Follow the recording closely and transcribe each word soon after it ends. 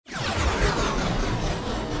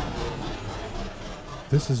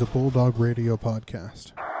This is a Bulldog Radio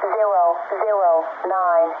podcast. 0096.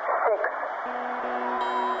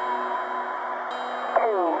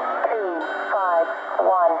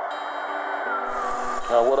 2251.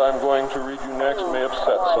 Now, what I'm going to read you next may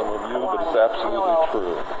upset some of you, but it's absolutely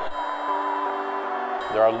true.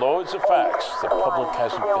 There are loads of facts. The public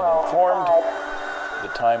hasn't been informed.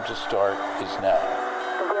 The time to start is now.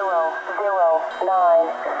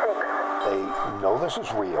 0096. They know this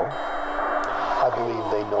is real. I believe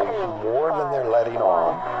they know more than they're letting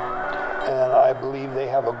on. And I believe they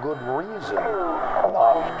have a good reason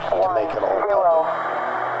not to make it all public.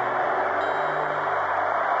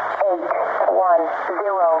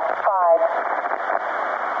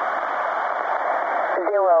 8105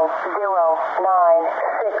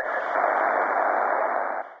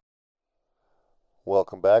 0096.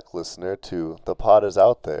 Welcome back, listener, to The Pod is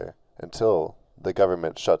Out There until the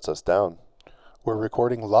government shuts us down. We're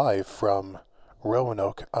recording live from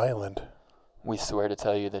Roanoke Island. We swear to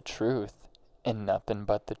tell you the truth and nothing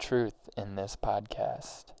but the truth in this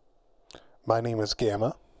podcast. My name is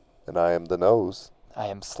Gamma, And I am the Nose. I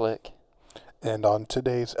am Slick. and on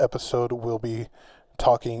today's episode we'll be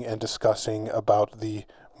talking and discussing about the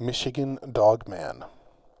Michigan Dogman.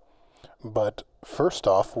 But first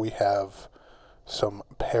off, we have some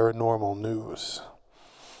paranormal news,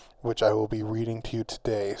 which I will be reading to you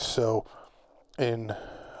today. So, in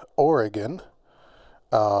Oregon,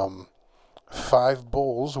 5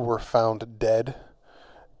 bulls were found dead,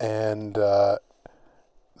 and the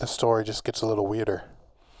story just gets a little weirder.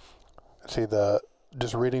 See,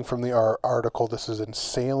 just reading from the article, this is in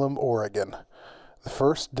Salem, Oregon. The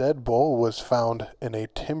first dead bull was found in a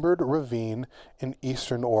timbered ravine in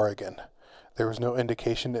eastern Oregon. There was no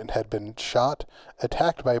indication it had been shot,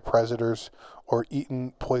 attacked by predators, or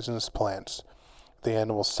eaten poisonous plants. The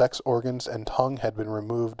animal's sex organs and tongue had been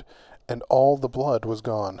removed, and all the blood was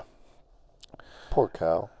gone. Poor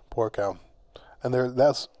cow. Poor cow. And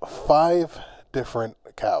that's 5 different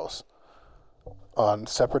cows on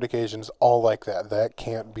separate occasions, all like that. That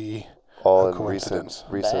can't be All a in coincidence.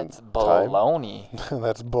 recent That's time. baloney.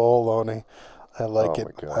 That's baloney. I like Oh it.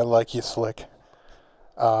 my God. I like you, Slick.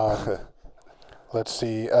 Let's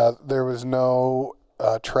see. There was no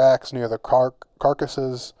tracks near the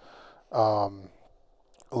carcasses.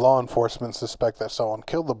 Law enforcement suspect that someone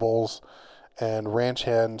killed the bulls, and ranch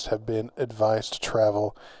hands have been advised to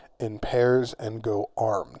travel in pairs and go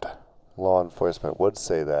armed. Law enforcement would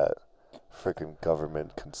say that. Freaking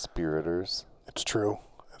government conspirators. It's true.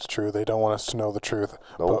 It's true. They don't want us to know the truth.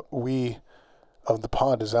 Nope. But we, of the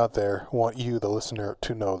pod is out there, want you, the listener,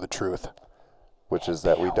 to know the truth. Which is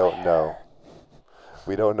that we don't know.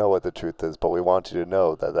 We don't know what the truth is, but we want you to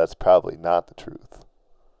know that that's probably not the truth.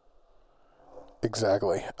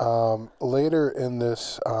 Exactly. Later in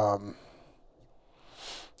this,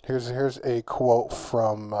 here's a quote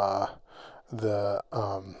from the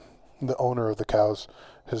owner of the cows.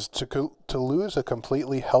 His to lose a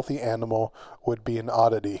completely healthy animal would be an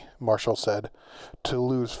oddity, Marshall said. To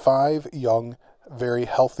lose 5 young, very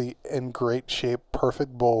healthy, in great shape,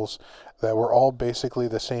 perfect bulls that were all basically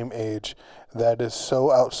the same age, that is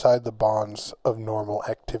so outside the bounds of normal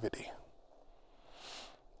activity.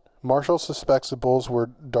 Marshall suspects the bulls were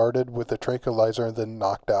darted with a tranquilizer and then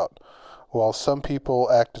knocked out. While some people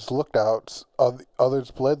act as lookouts,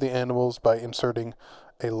 others bled the animals by inserting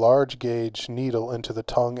a large gauge needle into the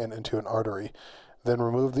tongue and into an artery, then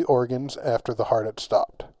removed the organs after the heart had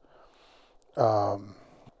stopped. And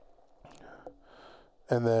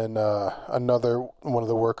then another one of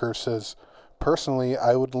the workers says, personally,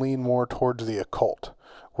 I would lean more towards the occult,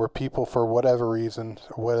 where people, for whatever reason,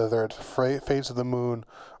 whether it's a phase of the moon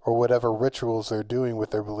or whatever rituals they're doing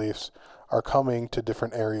with their beliefs, are coming to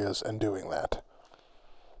different areas and doing that.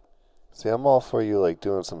 See, I'm all for you, like,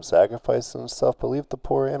 doing some sacrifice and stuff, but leave the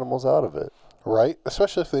poor animals out of it. Right?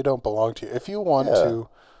 Especially if they don't belong to you. If you want to,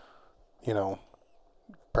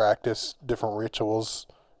 practice different rituals,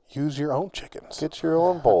 use your own chickens. Get your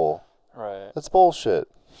own bowl. Right. That's bullshit.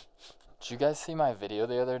 Did you guys see my video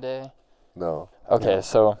the other day? No. Okay, Yeah.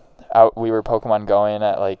 so we were Pokemon going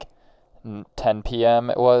at like 10 p.m.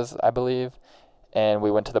 it was, I believe, and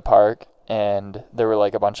we went to the park, and there were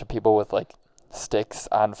like a bunch of people with like sticks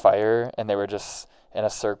on fire, and they were just in a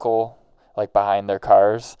circle like behind their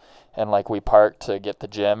cars, and like we parked to get the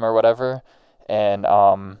gym or whatever, and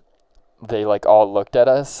they like all looked at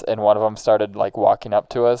us, and one of them started like walking up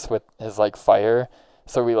to us with his like fire,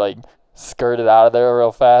 so we like skirted out of there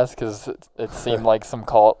real fast because it seemed like some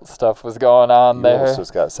cult stuff was going on You there. almost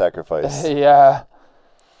just got sacrificed. Yeah.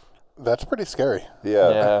 That's pretty scary.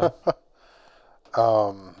 Yeah. Yeah.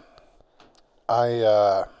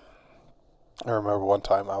 I remember one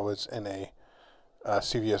time I was in a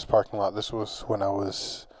CVS parking lot. This was when I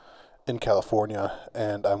was in California,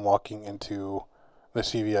 and I'm walking into the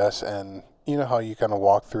CVS, and you know how you kind of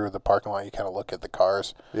walk through the parking lot, you kind of look at the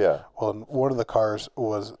cars. Yeah. Well, one of the cars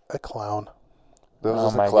was a clown. There was Oh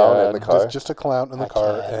just my a clown in God. the car. Just a clown in the I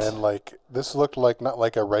car, can't. and like this looked like not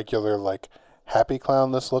like a regular like happy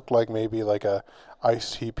clown. This looked like maybe like a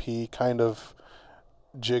ICP kind of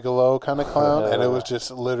gigolo kind of clown, and it was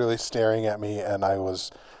just literally staring at me, and I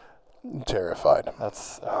was terrified.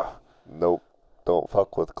 That's Nope. Don't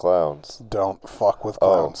fuck with clowns. Don't fuck with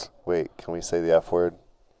Oh, clowns. wait. Can we say the F word?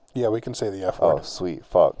 Yeah, we can say the F Oh, word. sweet.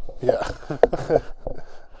 Fuck. Yeah.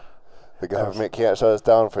 The government can't shut us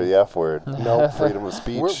down for the F word. No, Freedom of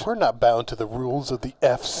speech. we're not bound to the rules of the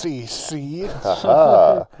FCC.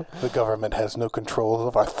 Haha. The government has no control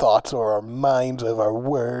of our thoughts or our minds, of our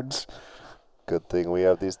words. Good thing we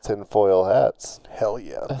have these tinfoil hats. Hell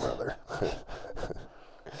yeah, brother.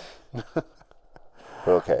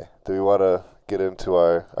 Okay. Do we want to get into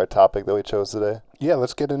our topic that we chose today? Yeah,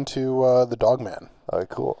 let's get into the Dogman. All right,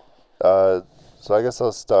 cool. So I guess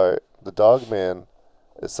I'll start. The Dogman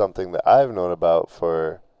is something that I've known about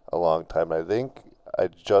for a long time. I think I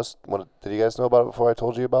just wanted. Did you guys know about it before I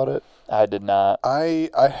told you about it? I did not. I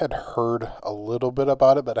had heard a little bit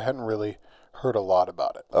about it, but I hadn't really heard a lot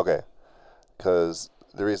about it. Okay. Because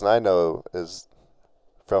the reason I know is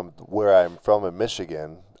from where I'm from in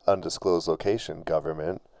Michigan, undisclosed location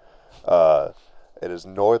government. It is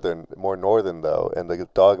more northern though, and the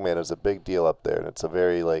Dogman is a big deal up there, and it's a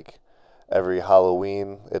very like every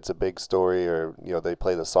Halloween it's a big story, or they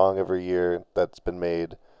play the song every year that's been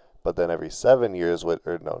made, but then every 7 years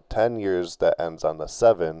 10 years that ends on the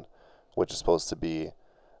 7, which is supposed to be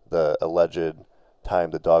the alleged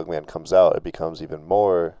time the Dogman comes out, it becomes even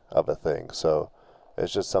more of a thing. So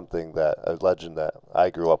it's just a legend that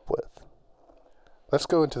I grew up with. Let's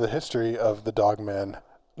go into the history of the Dogman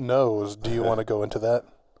nose. Do you want to go into that?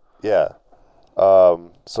 Yeah.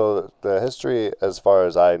 So the history, as far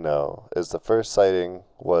as I know, is the first sighting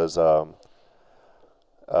was, I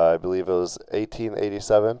believe it was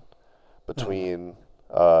 1887, between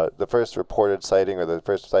the first reported sighting, or the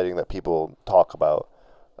first sighting that people talk about,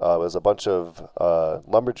 was a bunch of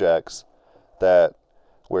lumberjacks that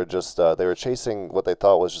were just, they were chasing what they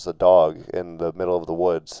thought was just a dog in the middle of the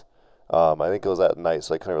woods. I think it was at night,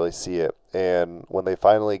 so I couldn't really see it. And when they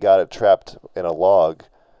finally got it trapped in a log,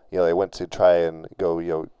 they went to try and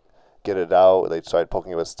go, get it out. They started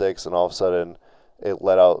poking it with sticks, and all of a sudden, it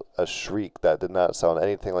let out a shriek that did not sound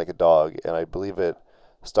anything like a dog. And I believe it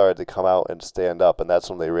started to come out and stand up, and that's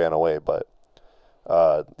when they ran away. But,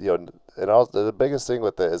 and also the biggest thing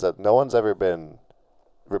with it is that no one's ever been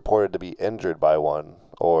reported to be injured by one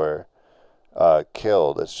or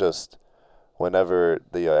killed. It's just whenever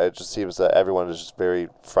it just seems that everyone is just very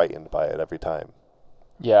frightened by it every time.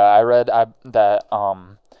 Yeah, I read that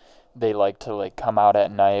they like to come out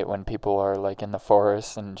at night when people are in the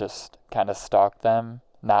forest and just kind of stalk them,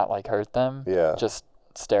 not hurt them. Yeah. Just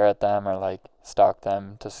stare at them or stalk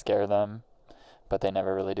them to scare them, but they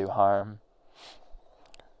never really do harm.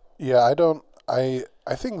 Yeah, I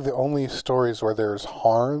think the only stories where there's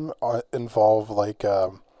harm involve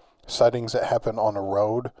sightings that happen on a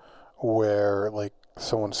road where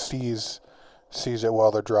someone sees it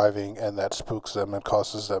while they're driving, and that spooks them and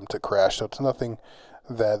causes them to crash. So it's nothing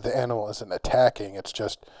that the animal isn't attacking. It's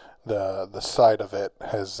just the sight of it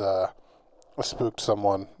has spooked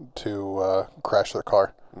someone to crash their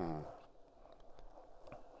car.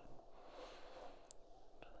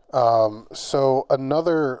 So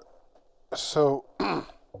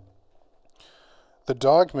the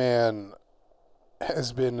Dogman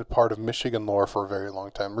has been part of Michigan lore for a very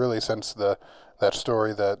long time, really since that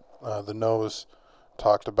story that the nose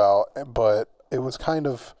talked about. But it was kind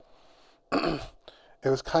of on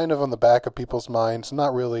the back of people's minds,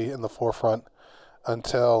 not really in the forefront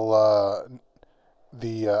until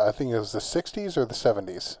I think it was the 60s or the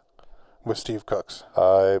 70s with Steve Cooks.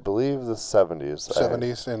 I believe the 70s.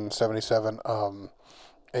 70s and 77.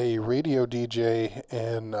 A radio DJ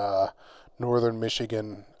in northern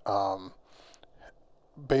Michigan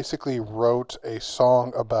basically wrote a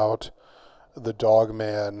song about the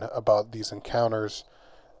Dogman, about these encounters,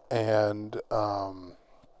 and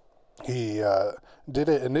he did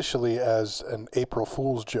it initially as an April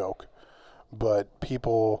Fool's joke, but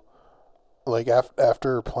people,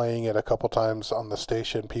 after playing it a couple times on the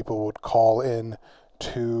station, people would call in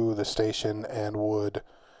to the station and would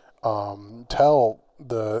tell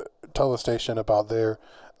the station about their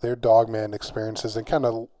Dogman experiences, and kind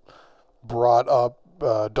of brought up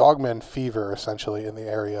Dogman fever essentially in the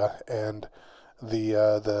area, and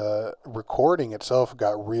the recording itself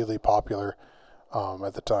got really popular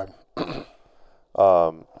at the time.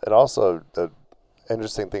 And also the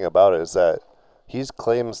interesting thing about it is that he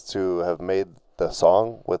claims to have made the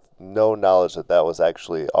song with no knowledge that that was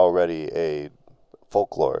actually already a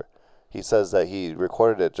folklore. He says that he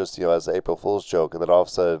recorded it just, as an April Fool's joke, and then all of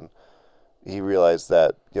a sudden he realized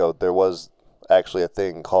that, there was actually a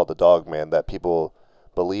thing called the Dogman that people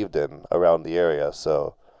believed in around the area.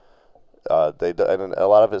 So and a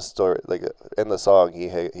lot of his story, like in the song,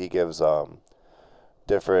 he gives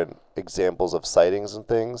different examples of sightings and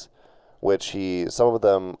things, which some of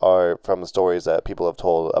them are from the stories that people have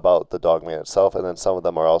told about the Dogman itself, and then some of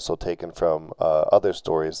them are also taken from other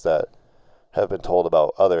stories that have been told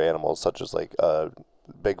about other animals, such as like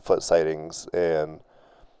Bigfoot sightings and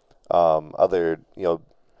other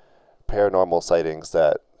paranormal sightings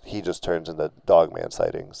that he just turns into Dogman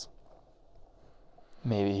sightings.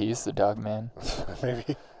 Maybe he's the Dogman.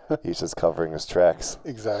 Maybe. He's just covering his tracks.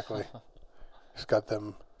 Exactly. He's got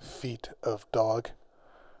them feet of dog.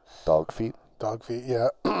 Dog feet? Dog feet, yeah.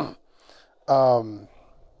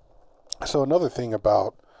 So another thing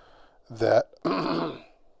about that...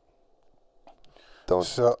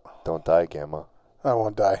 Don't die, Gamma. I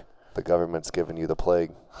won't die. The government's giving you the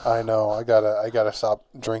plague. I know. I gotta stop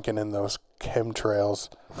drinking in those chemtrails.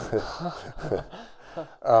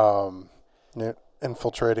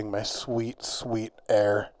 Infiltrating my sweet, sweet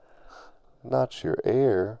air. Not your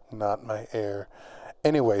air. Not my air.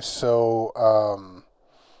 Anyway, so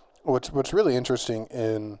what's really interesting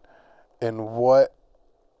in what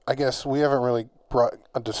I guess we haven't really brought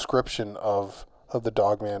a description of the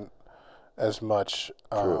Dogman as much.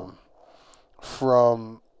 True.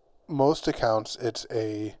 From most accounts, it's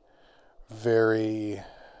a very,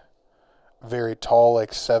 very tall,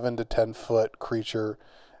 like 7 to 10 foot creature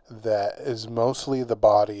that is mostly the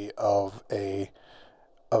body of a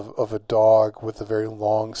dog with a very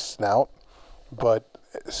long snout, but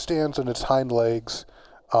it stands on its hind legs,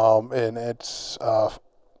 and its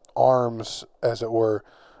arms, as it were,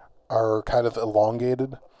 are kind of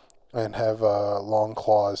elongated and have long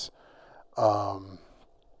claws.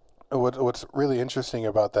 What's really interesting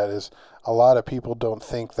about that is a lot of people don't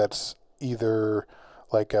think that's either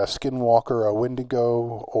like a skinwalker, a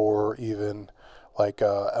wendigo, or even like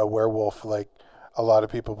a werewolf. Like a lot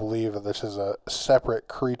of people believe that this is a separate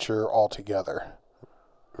creature altogether.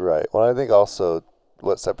 Right. Well, I think also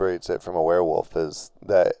what separates it from a werewolf is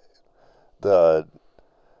that the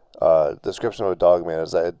description of a Dogman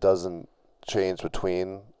is that it doesn't change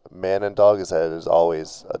between man and dog, is that it is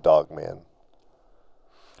always a Dogman.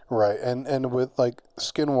 Right, and with like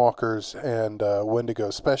skinwalkers and wendigos,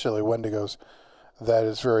 especially wendigos, that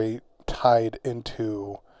is very tied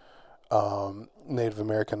into Native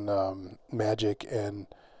American magic and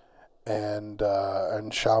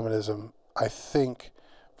shamanism. I think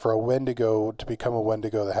for a wendigo to become a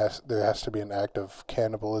wendigo, there has to be an act of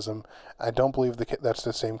cannibalism. I don't believe that's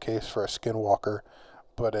the same case for a skinwalker,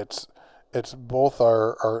 but it's both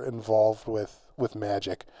are involved with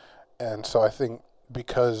magic, and so I think,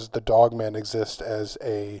 because the Dogman exists as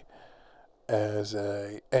a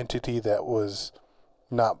entity that was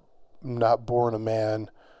not born a man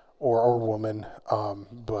or woman,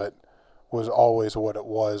 but was always what it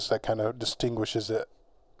was, that kind of distinguishes it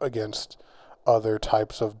against other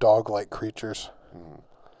types of dog-like creatures.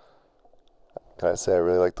 Can I say I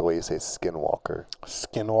really like the way you say skinwalker?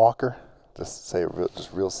 Skinwalker? Just say it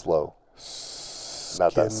real slow.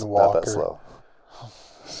 Not that slow.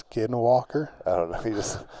 Skinwalker? I don't know. You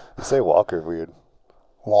say walker weird.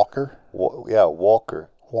 Walker? Yeah, walker.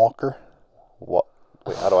 Walker? Wait,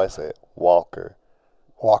 how do I say it? Walker.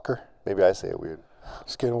 Walker? Maybe I say it weird.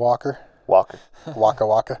 Skinwalker? Walker. Waka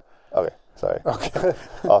waka. Okay, sorry. Okay.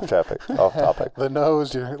 Off topic. The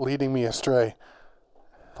nose, you're leading me astray.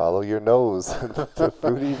 Follow your nose. The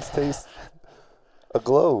fruity taste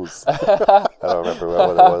aglows. I don't remember what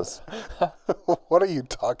it was. What are you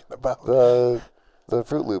talking about? The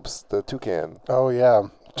Fruit Loops, the toucan. Oh, yeah.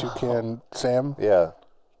 Toucan Sam? Yeah.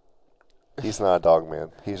 He's not a dog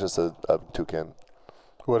man. He's just a toucan.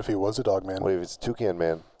 What if he was a dog man? What if he's a toucan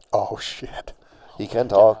man? Oh, shit. He can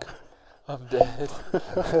talk. I'm dead.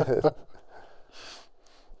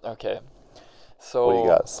 Okay. So What do you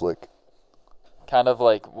got, Slick? kind of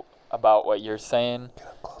like about what you're saying. Get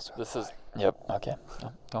up closer. This is okay.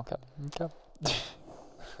 Okay.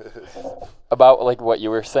 About like what you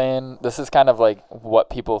were saying. This is kind of like what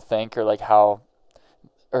people think, or like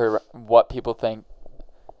what people think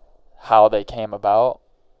how they came about,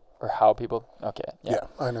 or how people. Okay. Yeah,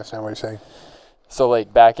 I understand what you're saying. So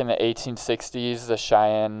like back in the 1860s, the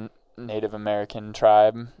Cheyenne Native American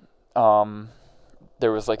tribe,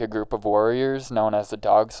 there was like a group of warriors known as the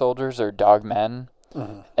Dog Soldiers or Dog Men,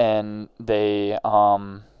 and they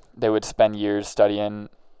would spend years studying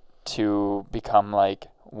to become like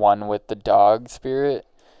one with the dog spirit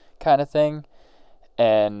kind of thing.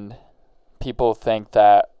 And people think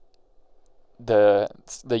that the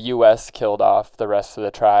U.S. killed off the rest of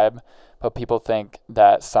the tribe, but people think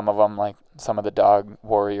that some of them, like some of the dog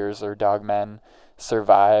warriors or dog men,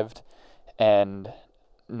 survived and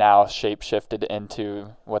now shapeshifted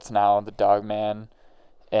into what's now the dog man,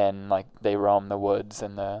 and like they roam the woods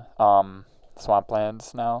and the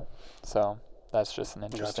swamplands now. So that's just an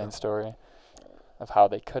interesting story of how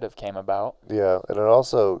they could have came about. Yeah, and it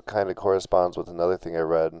also kind of corresponds with another thing I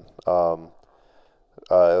read. It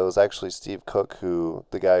was actually Steve Cook,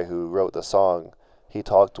 the guy who wrote the song. He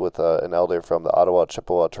talked with an elder from the Ottawa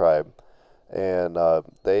Chippewa tribe, and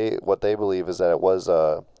what they believe is that it was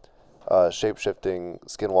a shape-shifting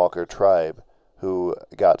skinwalker tribe who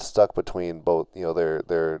got stuck between both,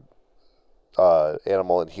 their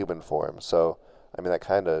animal and human form. So, I mean, that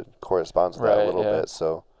kind of corresponds with that a little bit.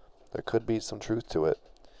 So, there could be some truth to it.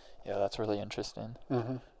 Yeah, that's really interesting.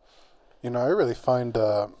 You know, I really find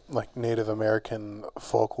like Native American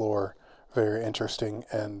folklore very interesting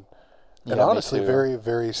and honestly very,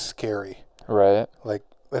 very scary. Right. Like,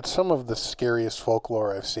 it's some of the scariest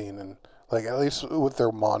folklore I've seen, and like at least with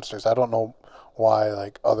their monsters. I don't know why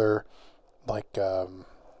like other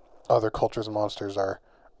cultures and monsters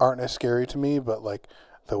aren't as scary to me, but like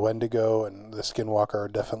the Wendigo and the Skinwalker are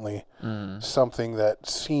definitely something that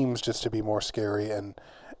seems just to be more scary, and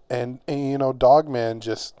you know, Dogman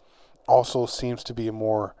just also seems to be a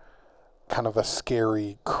more kind of a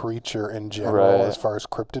scary creature in general as far as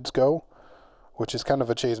cryptids go, which is kind of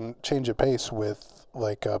a change of pace with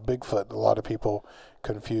like Bigfoot. A lot of people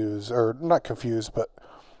not confuse,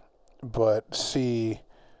 but see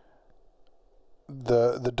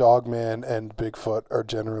the Dogman and Bigfoot are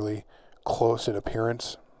generally close in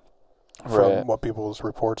appearance from what people's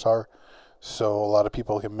reports are. So a lot of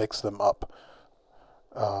people can mix them up.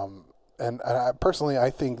 And I personally,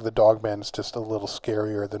 I think the Dogman is just a little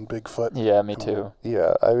scarier than Bigfoot. Yeah, me too.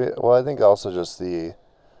 Yeah, I think also just the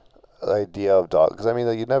idea of dog, because I mean,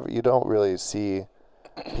 you don't really see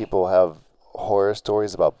people have horror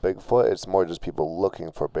stories about Bigfoot. It's more just people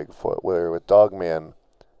looking for Bigfoot. Where with Dogman,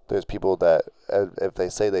 there's people that if they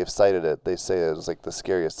say they've sighted it, they say it's like the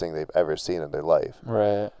scariest thing they've ever seen in their life.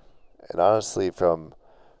 Right. And honestly, from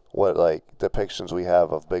what like depictions we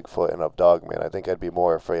have of Bigfoot and of Dogman, I think I'd be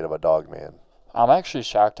more afraid of a Dogman. I'm actually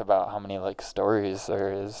shocked about how many like stories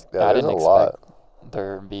there is. Yeah, I there's didn't a expect lot.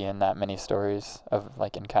 there being that many stories of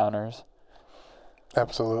like encounters.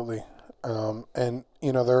 Absolutely. And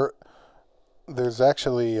you know, there's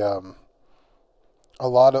actually a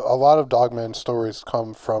lot of Dogman stories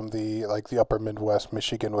come from the upper Midwest,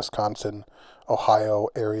 Michigan, Wisconsin, Ohio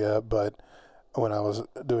area, but when I was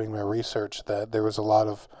doing my research, that there was a lot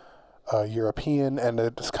of European, and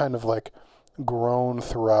it's kind of like grown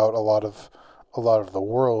throughout a lot of the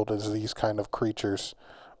world as these kind of creatures,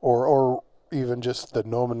 or even just the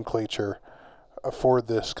nomenclature for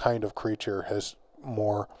this kind of creature has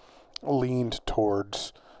more leaned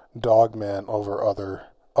towards Dogman over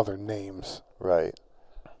other names. Right.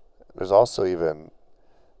 There's also even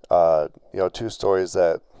two stories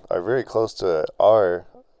that are very close to our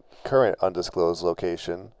current undisclosed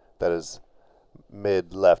location, that is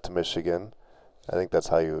mid-left Michigan. I think that's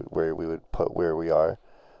where we would put where we are.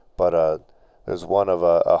 But there's one of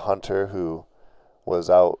a hunter who was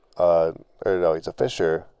out, he's a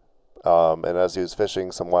fisher, and as he was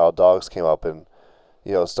fishing, some wild dogs came up and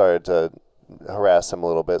started to harass him a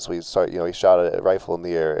little bit. So he shot a rifle in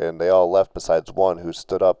the air, and they all left besides one who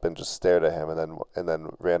stood up and just stared at him and then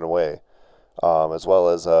ran away. As well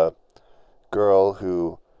as a girl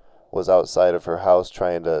who was outside of her house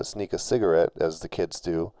trying to sneak a cigarette, as the kids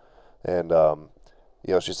do, and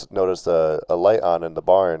she noticed a light on in the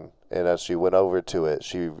barn, and as she went over to it,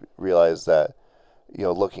 she realized that,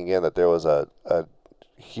 looking in, that there was a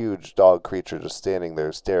huge dog creature just standing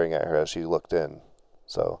there staring at her as she looked in.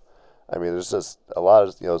 So, I mean, there's just a lot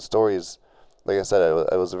of stories. Like I said,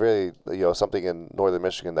 it was really something in northern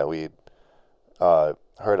Michigan that we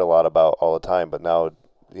heard a lot about all the time, but now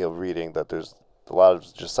reading that there's a lot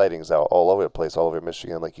of just sightings out all over the place, all over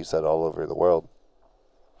Michigan, like you said, all over the world.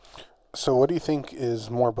 So what do you think is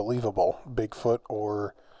more believable, Bigfoot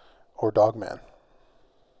or Dogman?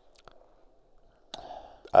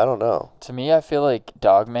 I don't know. To me, I feel like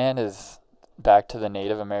Dogman is back to the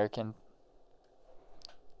Native American.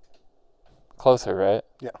 Closer, right?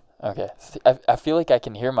 Yeah. Okay. I feel like I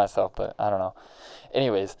can hear myself, but I don't know.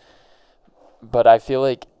 Anyways, but I feel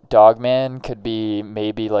like Dogman could be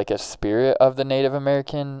maybe like a spirit of the Native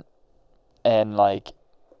American, and like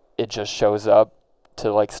it just shows up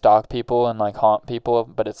to like stalk people and like haunt people,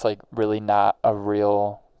 but it's like really not a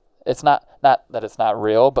real. It's not that it's not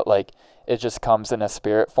real, but like it just comes in a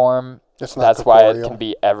spirit form. It's not That's why it corporeal. can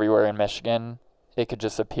be everywhere in Michigan. It could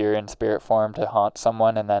just appear in spirit form to haunt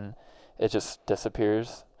someone, and then it just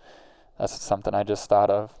disappears. That's something I just thought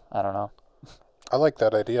of. I don't know. I like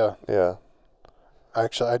that idea. Yeah.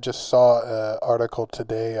 Actually, I just saw an article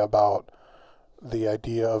today about the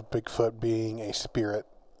idea of Bigfoot being a spirit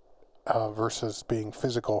versus being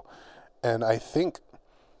physical, and I think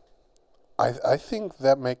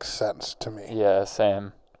that makes sense to me. Yeah,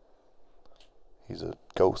 same. He's a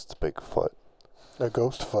ghost Bigfoot. A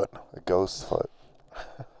ghost foot. A ghost foot.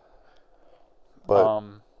 But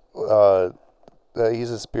he's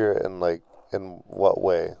a spirit in what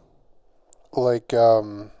way? Like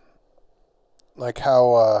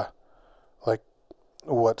how like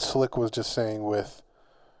what Slick was just saying with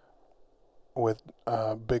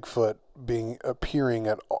Bigfoot appearing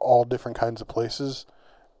at all different kinds of places.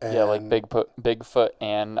 And Yeah, like Bigfoot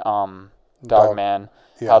and Dogman.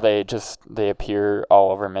 Yeah. How they appear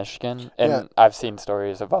all over Michigan, and Yeah. I've seen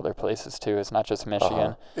stories of other places too. It's not just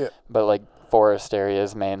Michigan, Yeah. but like forest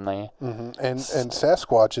areas mainly. Mm-hmm. And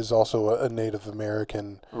Sasquatch is also a Native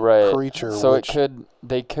American Right. creature. So which,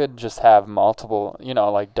 they could just have multiple,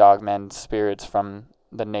 like Dogman spirits from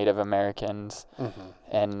the Native Americans, mm-hmm.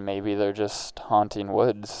 and maybe they're just haunting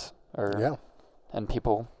woods, and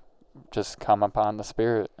people just come upon the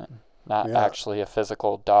spirit, and not actually a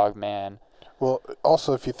physical Dogman. Well,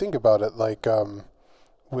 also, if you think about it, like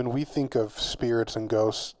when we think of spirits and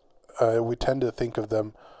ghosts, we tend to think of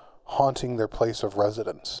them haunting their place of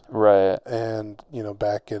residence. Right. And,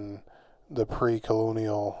 back in the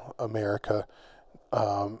pre-colonial America,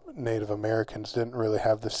 Native Americans didn't really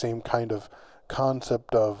have the same kind of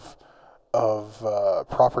concept of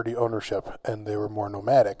property ownership, and they were more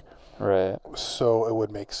nomadic. Right. So it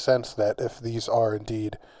would make sense that if these are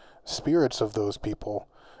indeed spirits of those people,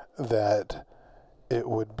 that it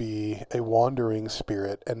would be a wandering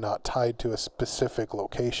spirit and not tied to a specific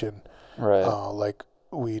location, Right. like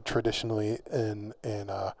we traditionally in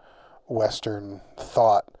Western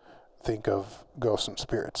thought think of ghosts and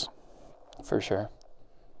spirits. For sure.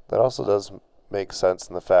 That also does make sense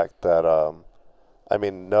in the fact that,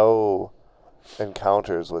 no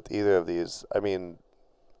encounters with either of these,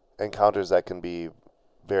 encounters that can be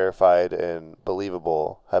verified and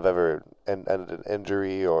believable have ever ended in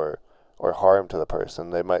injury or harm to the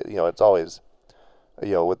person. They might, it's always,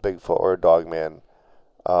 with Bigfoot or Dogman,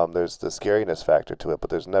 there's the scariness factor to it,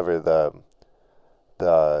 but there's never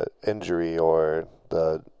the injury or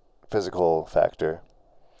the physical factor.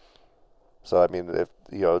 So, if,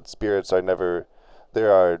 spirits are never,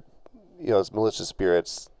 there are, malicious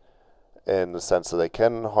spirits in the sense that they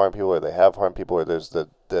can harm people or they have harmed people, or there's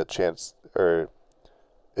the chance, or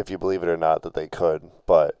if you believe it or not, that they could.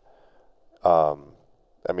 But,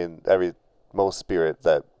 most spirits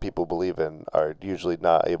that people believe in are usually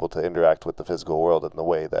not able to interact with the physical world in the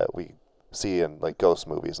way that we see in like ghost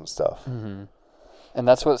movies and stuff. Mm-hmm. And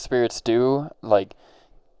that's what spirits do. Like,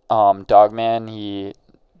 Dogman, he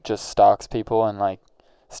just stalks people and like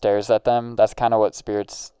stares at them. That's kind of what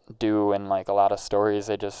spirits do in like a lot of stories.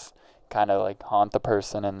 They just kind of like haunt the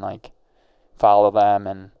person and like follow them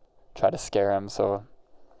and try to scare them. So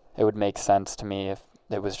it would make sense to me if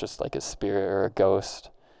it was just like a spirit or a ghost.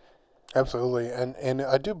 Absolutely, and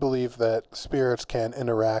I do believe that spirits can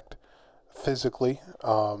interact physically,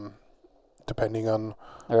 depending on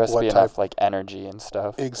There has to what be type. enough like energy and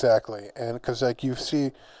stuff. Exactly, and because like you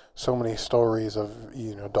see so many stories of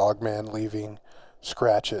Dogman leaving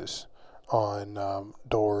scratches on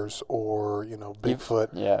doors, or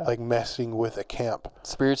Bigfoot like messing with a camp.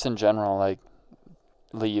 Spirits in general like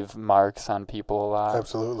leave marks on people a lot.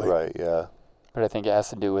 Absolutely. Right, yeah. But I think it has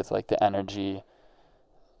to do with like the energy.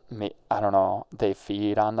 I don't know. They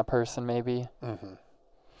feed on the person, maybe. Mm-hmm.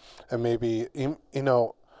 And maybe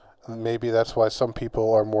maybe that's why some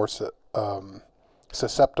people are more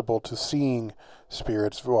susceptible to seeing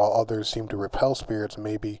spirits, while others seem to repel spirits.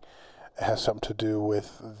 Maybe it has something to do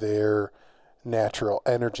with their natural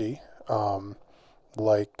energy,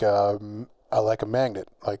 like a magnet.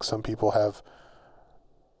 Like some people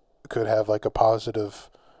could have like a positive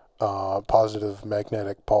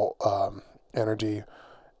magnetic energy.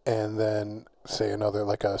 And then, say another,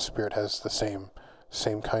 like a spirit has the same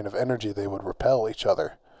kind of energy, they would repel each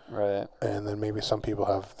other. Right. And then maybe some people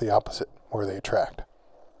have the opposite, where they attract.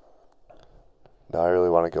 Now I really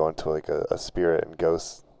want to go into like a spirit and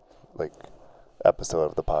ghost like episode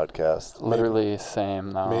of the podcast. Literally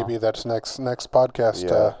same though. Maybe that's next podcast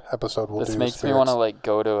Yeah. episode we'll do. This makes me spirits. want to like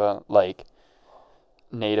go to a like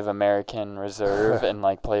Native American reserve and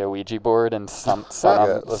like play a Ouija board and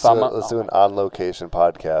Let's do an on-location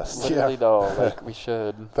podcast. Literally though, like we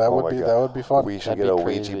should. That Oh would my be God. that would be fun. We should That'd get be a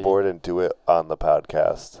Ouija crazy. board and do it on the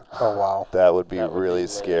podcast. Oh wow, That would be That would really be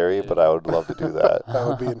scary, lit, but dude. I would love to do that. that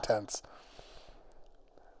would be intense.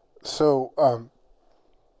 So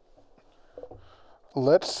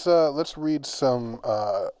let's read some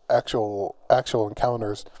actual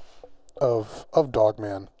encounters of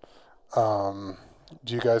Dogman.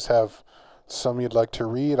 Do you guys have some you'd like to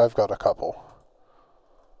read? I've got a couple.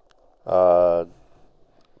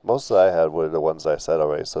 Most that I had were the ones I said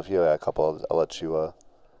already, so if you have a couple, I'll let you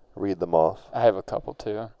read them off. I have a couple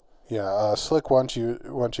too. Yeah, Slick, why don't you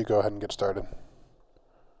go ahead and get started?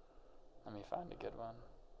 Let me find a good one.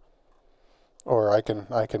 Or I've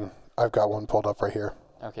got one pulled up right here.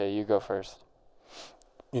 Okay, you go first.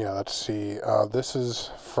 Yeah, let's see. This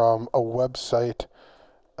is from a website.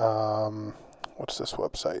 What's this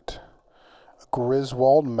website?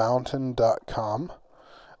 Griswoldmountain.com.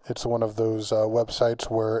 It's one of those websites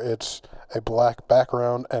where it's a black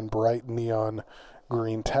background and bright neon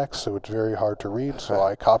green text, so it's very hard to read. So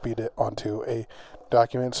I copied it onto a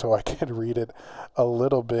document so I could read it a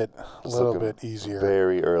little bit easier.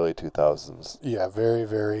 Very early 2000s. Yeah, very,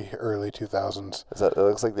 very early 2000s. It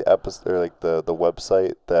looks like the episode, or like the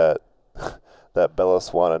website that that Bella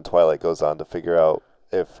Swan and Twilight goes on to figure out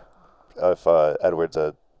if Edward's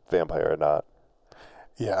a vampire or not.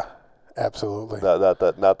 Yeah, absolutely. Not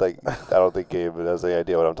that I don't think Gabe has any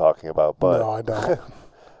idea what I'm talking about, but No, I don't.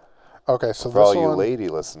 Okay, so for this all you one, lady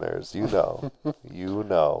listeners, you know.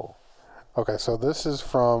 Okay, so this is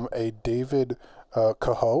from a David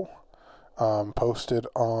Cahoe, posted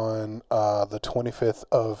on the 25th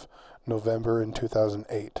of November in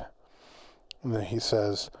 2008. And then he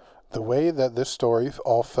says, "The way that this story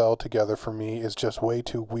all fell together for me is just way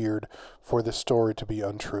too weird for this story to be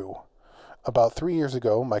untrue. About 3 years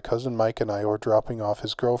ago, my cousin Mike and I were dropping off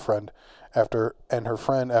his girlfriend and her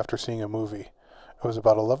friend after seeing a movie. It was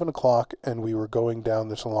about 11 o'clock, and we were going down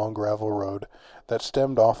this long gravel road that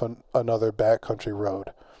stemmed off another backcountry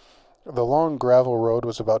road. The long gravel road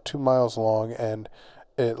was about 2 miles long, and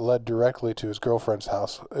it led directly to his girlfriend's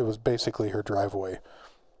house. It was basically her driveway.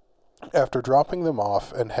 After dropping them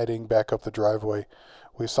off and heading back up the driveway,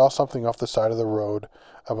 we saw something off the side of the road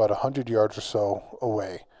about 100 yards or so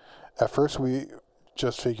away. At first, we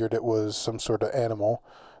just figured it was some sort of animal,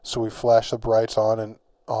 so we flashed the brights on and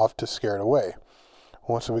off to scare it away.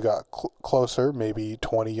 Once we got closer, maybe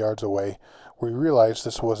 20 yards away, we realized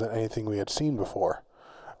this wasn't anything we had seen before.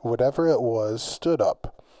 Whatever it was stood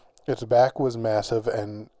up. Its back was massive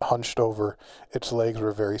and hunched over. Its legs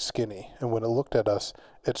were very skinny, and when it looked at us,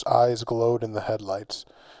 its eyes glowed in the headlights.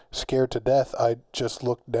 Scared to death, I just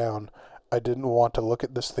looked down. I didn't want to look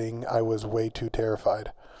at this thing. I was way too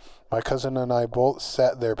terrified. My cousin and I both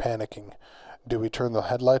sat there panicking. Do we turn the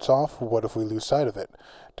headlights off? What if we lose sight of it?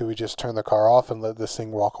 Do we just turn the car off and let this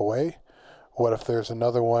thing walk away? What if there's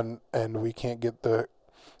another one and we can't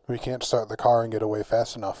start the car and get away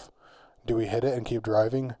fast enough? Do we hit it and keep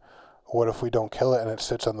driving? What if we don't kill it and it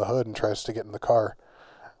sits on the hood and tries to get in the car?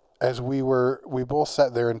 As we both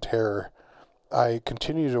sat there in terror. I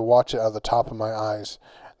continued to watch it out of the top of my eyes.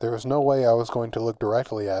 There was no way I was going to look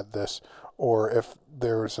directly at this, or if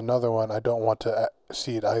there was another one, I don't want to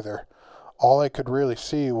see it either. All I could really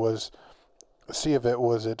see of it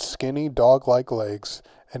was its skinny, dog-like legs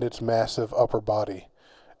and its massive upper body.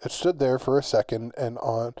 It stood there for a second and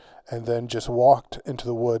then just walked into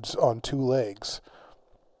the woods on 2 legs.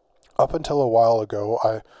 Up until a while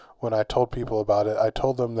ago, when I told people about it, I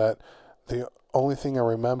told them that the only thing I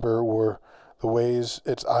remember were the ways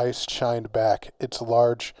its eyes shined back, its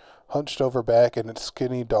large, hunched-over back, and its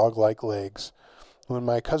skinny, dog-like legs. When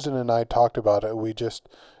my cousin and I talked about it, we just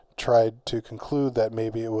tried to conclude that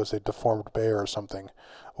maybe it was a deformed bear or something.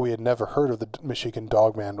 We had never heard of the Michigan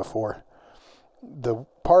Dogman before. The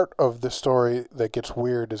part of the story that gets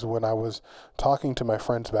weird is when I was talking to my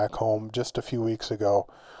friends back home just a few weeks ago.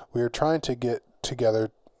 We were trying to get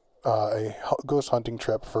together a ghost hunting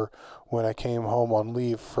trip for when I came home on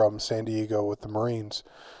leave from San Diego with the Marines.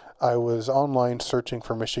 I was online searching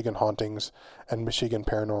for Michigan hauntings and Michigan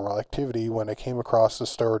paranormal activity when I came across a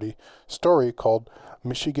story called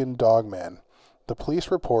Michigan Dogman. The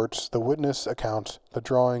police reports, the witness accounts, the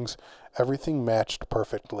drawings, everything matched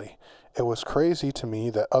perfectly. It was crazy to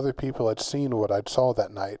me that other people had seen what I saw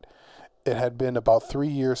that night. It had been about 3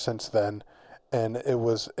 years since then, and it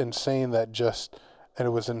was insane that just And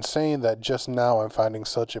it was insane that just now I'm finding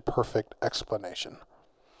such a perfect explanation.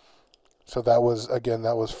 So that was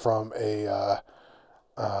from a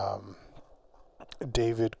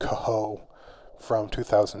David Coho from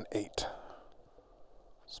 2008.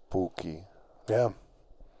 Spooky. Yeah.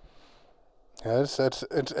 Yeah, it's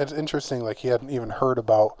interesting. Like, he hadn't even heard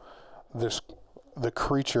about the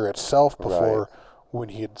creature itself before,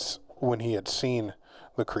 Right. when he had seen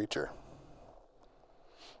the creature.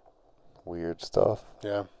 Weird stuff.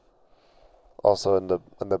 Yeah. Also, in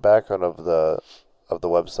the background of the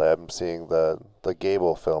website, I'm seeing the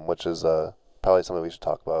Gable film, which is probably something we should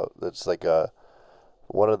talk about. It's like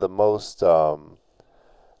one of the most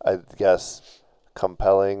I guess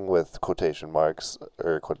compelling, with quotation marks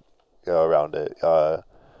or around it,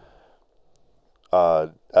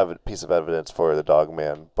 piece of evidence for the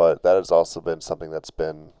Dogman. But that has also been something that's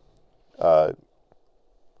been found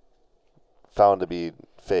to be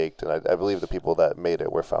faked, and I believe the people that made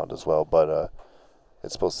it were found as well. But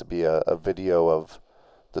it's supposed to be a video of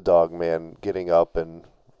the Dogman getting up and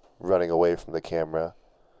running away from the camera.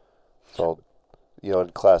 It's all, in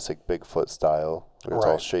classic Bigfoot style, where it's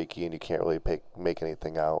all Right. shaky and you can't really make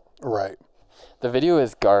anything out. Right. The video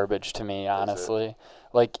is garbage to me, honestly.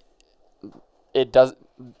 Like, it does.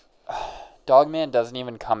 Dogman doesn't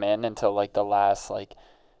even come in until like the last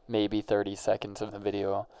maybe 30 seconds of the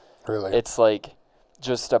video. Really. It's like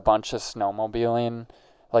just a bunch of snowmobiling,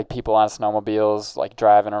 like people on snowmobiles like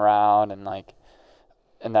driving around, and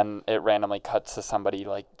then it randomly cuts to somebody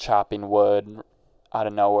like chopping wood out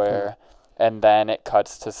of nowhere, and then it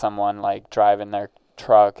cuts to someone like driving their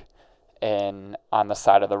truck, and on the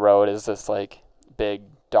side of the road is this like big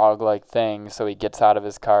dog-like thing. So he gets out of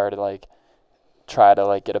his car to like try to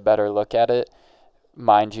like get a better look at it.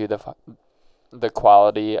 Mind you, the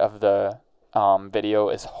quality of the video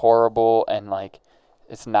is horrible, and like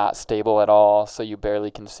it's not stable at all, so you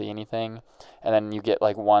barely can see anything. And then you get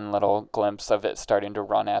like one little glimpse of it starting to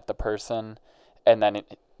run at the person, and then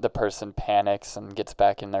the person panics and gets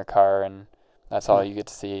back in their car, and that's all you get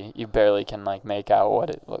to see. You barely can like make out what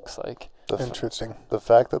it looks like. Interesting. The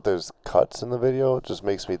fact that there's cuts in the video just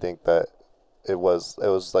makes me think that it was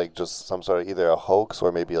like just some sort of either a hoax,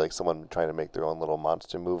 or maybe like someone trying to make their own little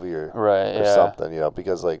monster movie or something,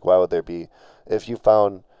 because like, why would there be, if you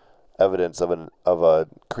found evidence of a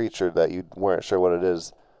creature that you weren't sure what it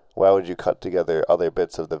is, why would you cut together other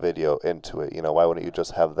bits of the video into it? Why wouldn't you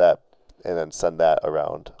just have that and then send that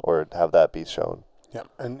around, or have that be shown? Yeah.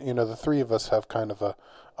 And the three of us have kind of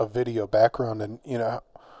a video background, and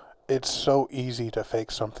it's so easy to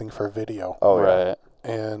fake something for video. Oh, right.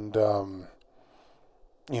 And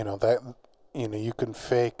you can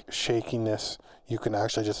fake shakiness. You can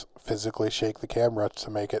actually just physically shake the camera to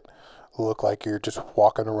make it look like you're just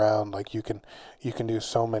walking around. Like, you can do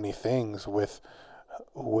so many things with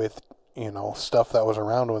stuff that was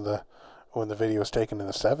around when the video was taken in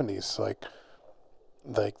the 70s.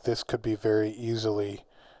 Like this could be very easily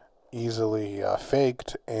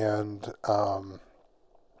faked, and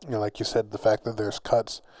like you said, the fact that there's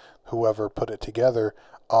cuts, whoever put it together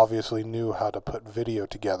obviously knew how to put video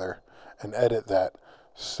together and edit that.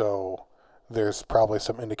 So there's probably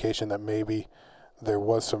some indication that maybe there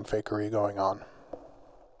was some fakery going on.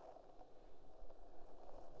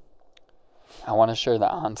 I want to share the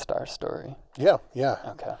OnStar story. Yeah.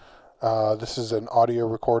 Okay. This is an audio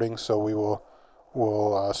recording, so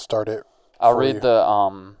we'll start it. I'll for read you.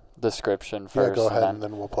 the description first. Yeah, go ahead, and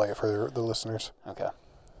then we'll play it for the listeners. Okay.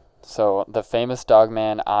 So, the famous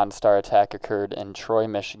Dogman OnStar attack occurred in Troy,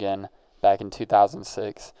 Michigan, back in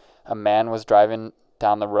 2006. A man was driving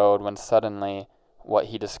down the road when suddenly what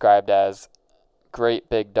he described as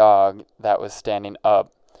great big dog that was standing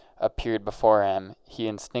up appeared before him. He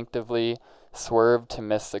instinctively swerved to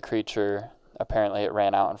miss the creature. Apparently it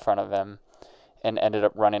ran out in front of him and ended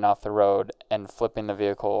up running off the road and flipping the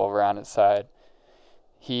vehicle over on its side.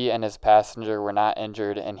 He and his passenger were not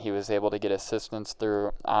injured, and he was able to get assistance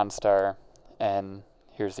through OnStar. And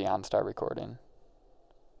here's the OnStar recording.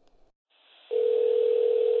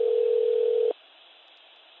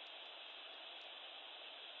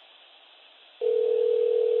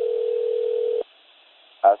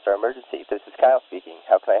 OnStar emergency. This is Kyle speaking.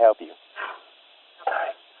 How can I help you?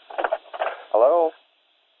 Hello?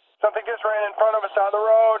 Something just ran in front of us on the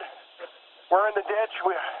road. We're in the ditch.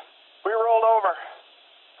 We rolled over.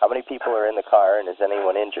 How many people are in the car, and is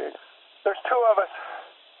anyone injured? There's two of us.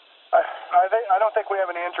 I don't think we have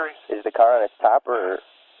any injuries. Is the car on its top or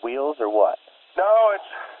wheels or what? No, it's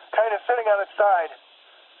kind of sitting on its side.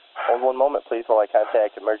 Hold one moment, please, while I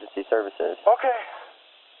contact emergency services. Okay.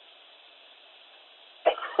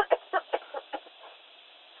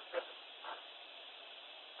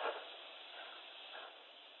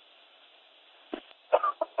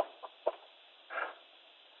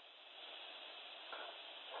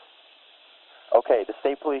 Okay, the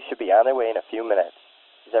state police should be on their way in a few minutes.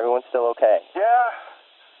 Is everyone still okay? Yeah,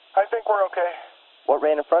 I think we're okay. What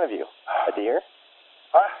ran in front of you? A deer?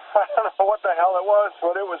 I don't know what the hell it was,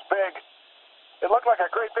 but it was big. It looked like a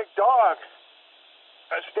great big dog.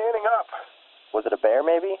 Standing up. Was it a bear,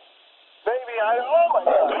 maybe? Maybe, oh my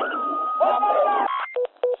God. Oh my God.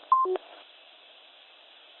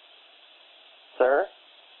 Sir?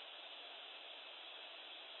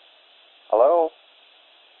 Hello?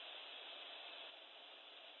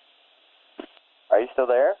 Are you still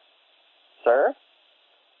there? Sir?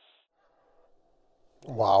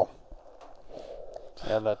 Wow.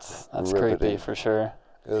 Yeah, that's Riveting. creepy for sure.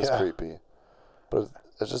 It is Yeah. creepy. But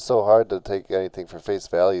it's just so hard to take anything for face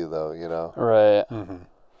value, though, you know? Right. Mm-hmm.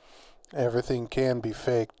 Everything can be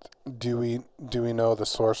faked. Do we know the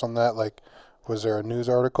source on that? Like, was there a news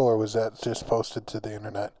article, or was that just posted to the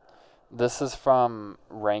internet? This is from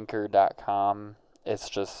ranker.com. It's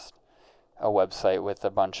just a website with a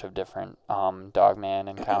bunch of different Dogman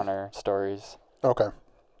encounter stories. Okay.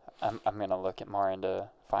 I'm going to look at more into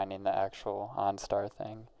finding the actual OnStar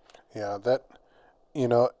thing. Yeah, that,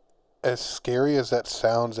 as scary as that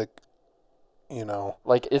sounds,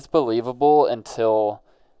 Like, it's believable until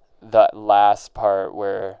that last part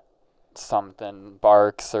where something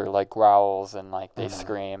barks or, like, growls and, like, they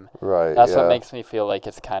scream. Right, That's yeah. what makes me feel like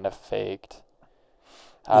it's kind of faked.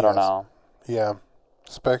 I don't Yes. know. Yeah,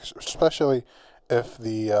 especially if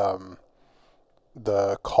the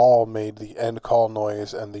call made the end call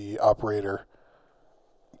noise and the operator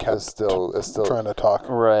kept It's still trying to talk.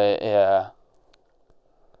 Right, yeah.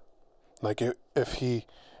 Like if he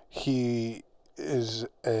is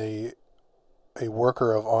a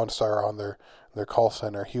worker of OnStar on their call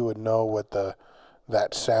center, he would know what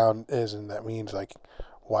that sound is, and that means, like,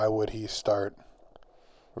 why would he start?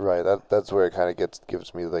 Right, that's where it kind of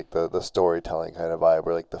gives me like the storytelling kind of vibe,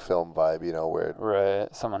 or like the film vibe, where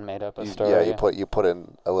Right, someone made up a story. yeah, you put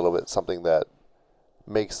in a little bit something that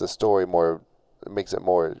makes the story makes it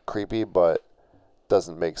more creepy, but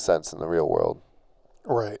doesn't make sense in the real world.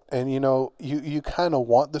 Right, and you kind of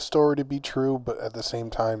want the story to be true, but at the same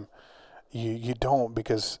time, you don't,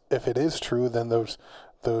 because if it is true, then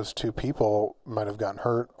those two people might have gotten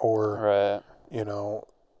hurt, or Right.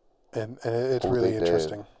 And it's Oh, really they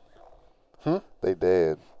interesting. They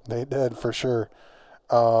did. They did, for sure.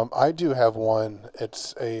 I do have one.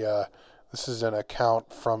 It's this is an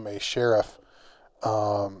account from a sheriff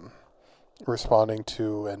responding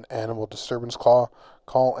to an animal disturbance call,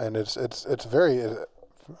 and it's very,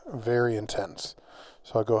 very intense.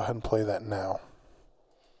 So I'll go ahead and play that now.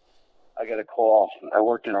 I got a call. I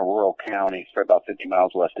worked in a rural county for about 50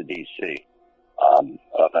 miles west of D.C. Of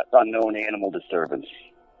an unknown animal disturbance.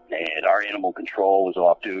 And our animal control was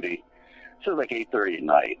off duty. So it was like 8:30 at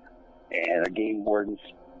night. And our game wardens,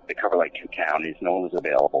 they cover like 2 counties. No one was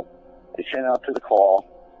available. They sent out to the call.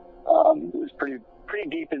 It was pretty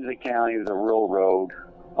deep into the county. It was a rural road.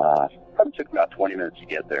 Probably took about 20 minutes to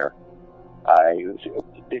get there. I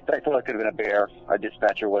thought it could have been a bear. Our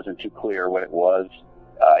dispatcher wasn't too clear what it was.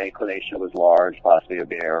 Inclination was large, possibly a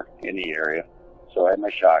bear in the area. So I had my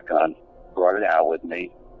shotgun, brought it out with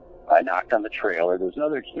me. I knocked on the trailer. There was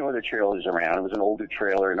other trailers around. It was an older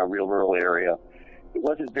trailer in a real rural area. It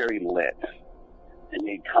wasn't very lit. I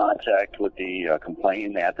made contact with the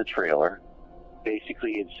complainant at the trailer.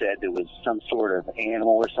 Basically, it said there was some sort of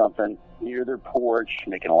animal or something near their porch,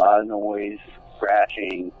 making a lot of noise,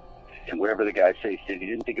 scratching, and wherever the guy said he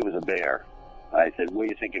didn't think it was a bear. I said, "What do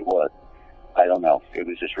you think it was?" I don't know. It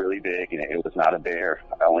was just really big, and it was not a bear.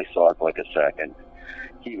 I only saw it for like a second.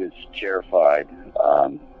 He was terrified.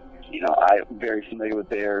 I'm very familiar with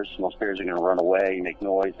bears. Most bears are going to run away, make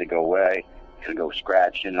noise, they go away. They're going to go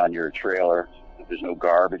scratching on your trailer. There's no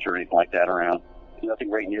garbage or anything like that around. There's nothing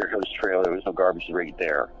right near his trailer. There was no garbage right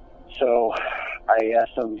there. So I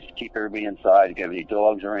asked them to keep everybody inside. If you have any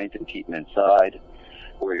dogs or anything, keep them inside.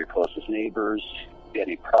 Where are your closest neighbors? If you had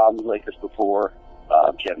any problems like this before,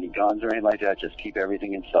 if you have any guns or anything like that, just keep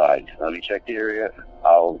everything inside. Let me check the area.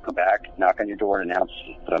 I'll come back, knock on your door, and announce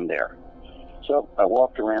that I'm there. So I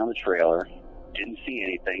walked around the trailer, didn't see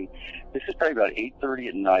anything. This is probably about 8:30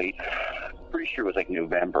 at night. Pretty sure it was like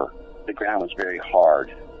November. The ground was very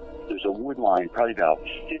hard. There's a wood line probably about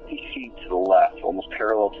 50 feet to the left, almost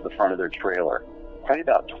parallel to the front of their trailer. Probably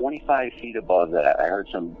about 25 feet above that, I heard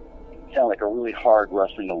sound like a really hard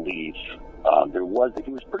rustling of leaves. It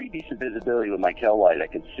was pretty decent visibility with my tail light. I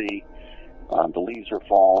could see the leaves were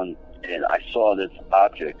falling, and I saw this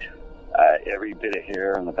object. Every bit of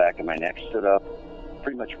hair on the back of my neck stood up.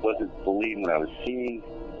 Pretty much wasn't believing what I was seeing.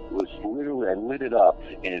 It was literally, I lit it up,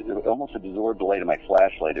 and it almost absorbed the light of my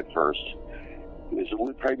flashlight at first. It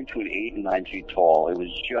was probably between 8 and 9 feet tall. It was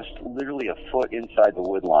just literally a foot inside the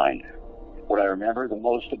wood line. What I remember the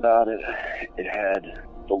most about it, it had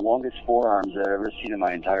the longest forearms I've ever seen in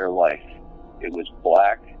my entire life. It was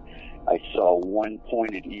black. I saw one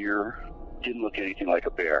pointed ear. Didn't look anything like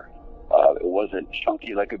a bear. It wasn't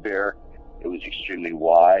chunky like a bear. It was extremely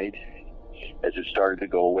wide. As it started to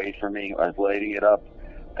go away from me, I was lighting it up.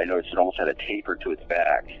 I noticed it almost had a taper to its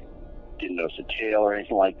back. Didn't notice a tail or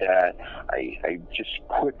anything like that. I just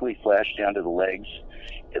quickly flashed down to the legs.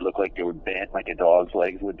 It looked like they were bent like a dog's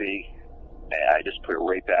legs would be. And I just put it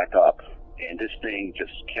right back up. And this thing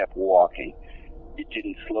just kept walking. It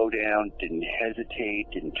didn't slow down, didn't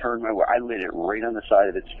hesitate, didn't turn my way. I lit it right on the side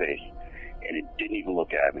of its face. And it didn't even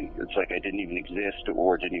look at me. It's like I didn't even exist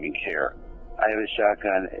or didn't even care. I have a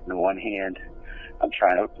shotgun in one hand. I'm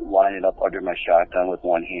trying to line it up under my shotgun with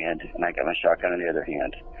one hand, and I got my shotgun in the other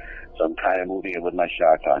hand. So I'm kind of moving it with my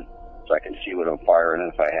shotgun so I can see what I'm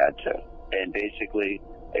firing if I had to. And basically,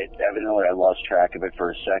 evidently I lost track of it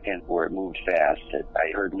for a second where it moved fast.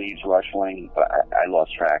 I heard leaves rustling, but I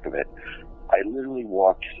lost track of it. I literally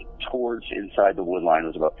walked towards inside the wood line. It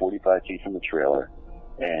was about 45 feet from the trailer.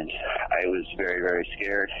 And I was very, very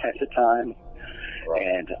scared at the time. Right.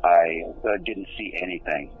 And I didn't see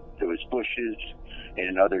anything. There was bushes in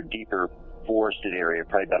another deeper forested area,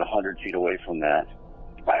 probably about 100 feet away from that.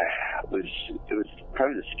 It was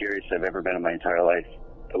probably the scariest I've ever been in my entire life.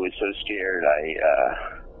 I was so scared.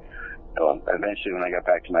 Eventually when I got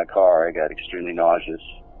back to my car, I got extremely nauseous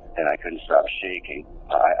and I couldn't stop shaking.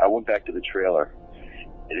 I went back to the trailer.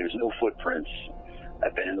 And there was no footprints.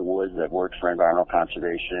 I've been in the woods. I've worked for environmental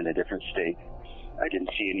conservation in a different state. I didn't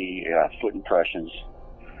see any foot impressions.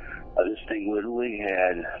 This thing literally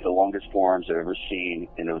had the longest forearms I've ever seen,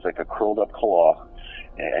 and it was like a curled up claw.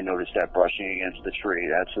 And I noticed that brushing against the tree.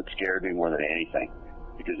 That's what scared me more than anything,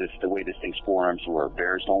 because it's the way this thing's forearms were.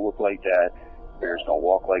 Bears don't look like that. Bears don't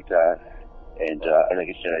walk like that. And like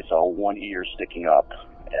I said, I saw one ear sticking up.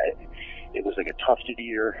 It was like a tufted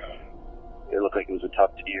ear. It looked like it was a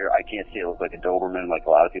tufted ear. I can't say it looked like a Doberman like a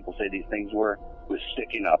lot of people say these things were. It was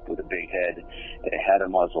sticking up with a big head, and it had a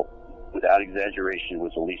muzzle. Without exaggeration, it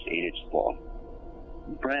was at least 8 inches long.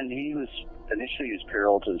 Brent, he was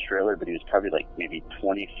parallel to the trailer, but he was probably like maybe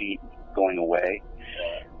 20 feet going away.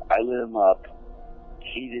 I lit him up.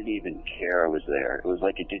 He didn't even care I was there. It was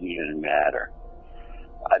like it didn't even matter.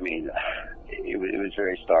 I mean, it was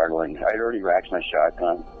very startling. I'd already racked my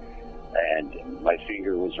shotgun, and my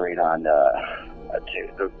finger was right on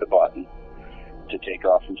the button to take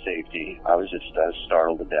off from safety. I was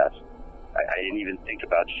startled to death. I didn't even think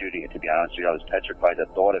about shooting it, to be honest with you. I was petrified at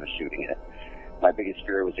the thought of shooting it. My biggest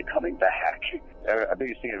fear was it coming back. The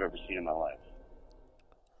biggest thing I've ever seen in my life.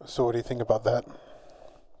 So what do you think about that?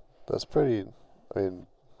 That's pretty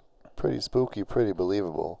spooky, pretty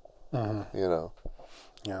believable. Mm-hmm. You know.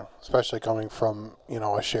 Yeah, especially coming from,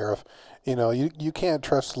 a sheriff. You can't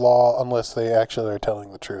trust law unless they actually are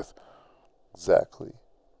telling the truth. Exactly.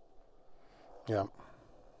 Yeah.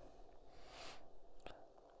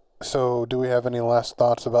 So, do we have any last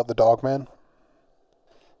thoughts about the Dogman?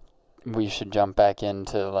 We should jump back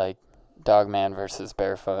into, Dogman versus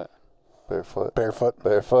Barefoot. Barefoot.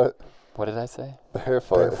 What did I say?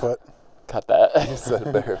 Barefoot. Cut that. You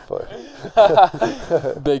said barefoot.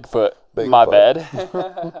 Bigfoot. My bad.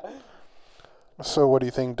 So, what do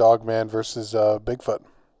you think, Dogman versus Bigfoot?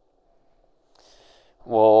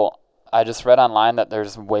 Well, I just read online that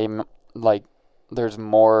there's there's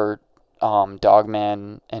more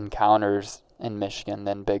Dogman encounters in Michigan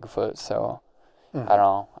than Bigfoot, so I don't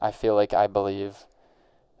know. I feel like I believe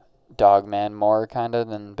Dogman more kind of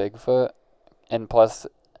than Bigfoot. And plus,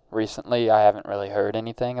 recently I haven't really heard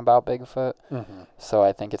anything about Bigfoot, so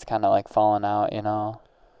I think it's kind of falling out,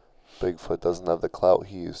 Bigfoot doesn't have the clout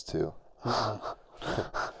he used to.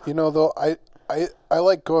 Though, I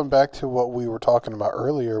like going back to what we were talking about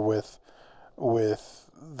earlier with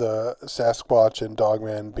the Sasquatch and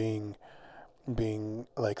Dogman being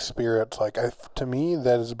like spirits. To me,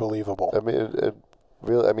 that is believable. I mean, it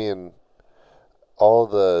really. All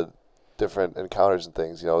the different encounters and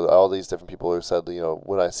things. All these different people who said,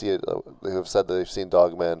 when I see it, they have said that they've seen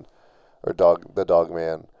Dogman, or the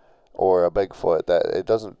Dogman, or a Bigfoot. That it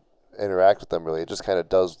doesn't interact with them really. It just kind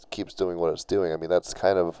of keeps doing what it's doing. I mean, that's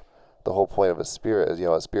kind of the whole point of a spirit. Is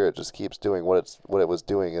a spirit just keeps doing what it was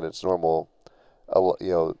doing in its normal, what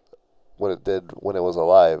it did when it was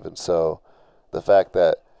alive. And so, the fact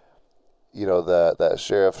that that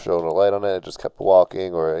sheriff shone a light on it, it just kept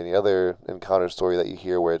walking, or any other encounter story that you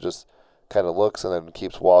hear where it just kind of looks and then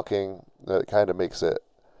keeps walking, that kind of makes it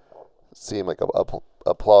seem like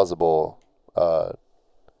a plausible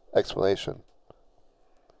explanation.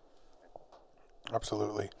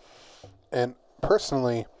 Absolutely. And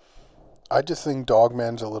personally, I just think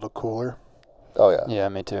Dogman's a little cooler. Oh, yeah. Yeah,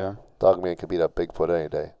 me too. Dogman could beat up Bigfoot any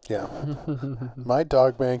day. Yeah. My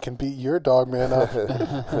Dogman can beat your Dogman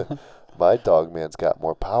up. My Dogman's got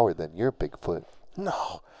more power than your Bigfoot.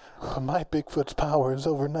 No, but my Bigfoot's power is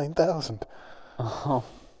over 9,000. Oh.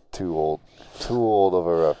 Too old. Too old of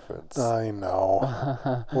a reference. I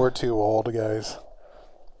know. We're too old, guys.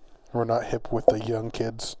 We're not hip with the young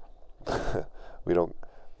kids. We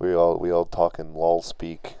all talk in lol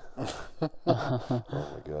speak. Oh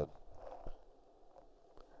my god.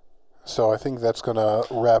 So I think that's gonna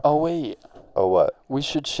wrap. Oh wait, Oh, what? we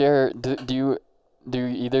should share. Do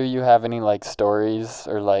either of you have any like stories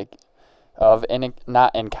or like of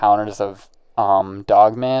not encounters of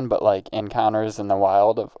Dogman, but like encounters in the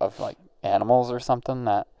wild of like animals or something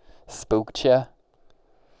that spooked you?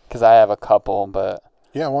 Because I have a couple, but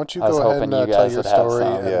Yeah, why don't you I was go ahead hoping and you tell guys your would have story,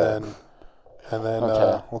 some. and then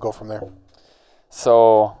Okay. we'll go from there.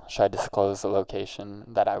 So should I disclose the location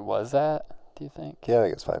that I was at? Do you think? Yeah, I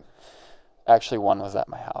think it's fine. Actually, one was at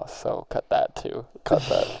my house, so cut that too. Cut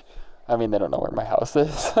that. I mean, they don't know where my house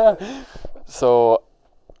is. So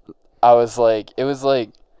I was like, it was like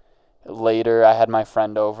later, I had my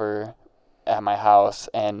friend over at my house,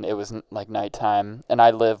 and it was like nighttime, and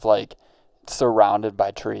I live like surrounded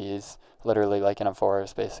by trees, literally like in a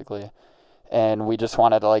forest basically. And we just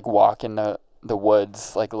wanted to like walk in the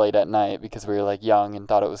woods like late at night because we were like young and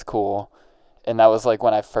thought it was cool. And that was like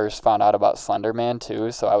when I first found out about Slender Man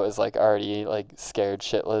too, so I was like already like scared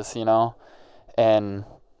shitless, you know. And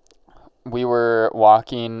we were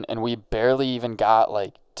walking, and we barely even got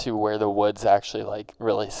like to where the woods actually like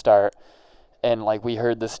really start, and like we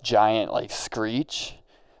heard this giant like screech,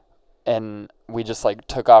 and we just like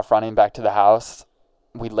took off running back to the house.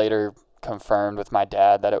 We later confirmed with my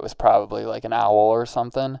dad that it was probably like an owl or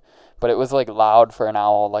something, but it was like loud for an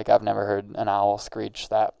owl. Like I've never heard an owl screech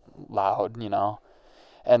that loud, you know.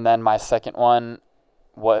 And then my second one,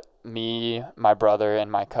 me, my brother,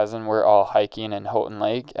 and my cousin were all hiking in Houghton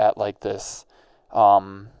Lake at like this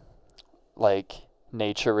like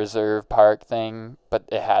nature reserve park thing, but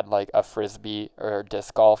it had like a frisbee or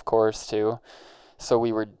disc golf course too. So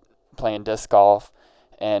we were playing disc golf,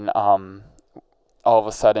 and all of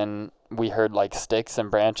a sudden we heard like sticks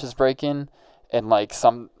and branches breaking, and like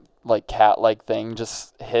some like cat-like thing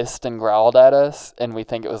just hissed and growled at us, and we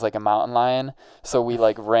think it was like a mountain lion. So we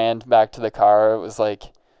like ran back to the car. It was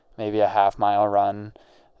like maybe a half-mile run,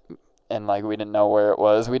 and like we didn't know where it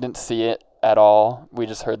was. We didn't see it at all. We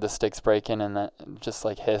just heard the sticks breaking, and it just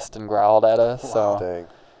like hissed and growled at us. So Dang.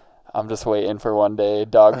 I'm just waiting for one day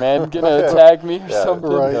Dogman gonna attack me or Yeah,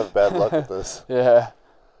 something. you have bad luck with this. Yeah.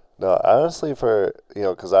 No, honestly,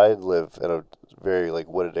 because I live in a very like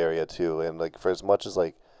wooded area too, and like for as much as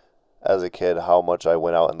like as a kid how much I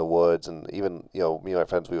went out in the woods, and even me and my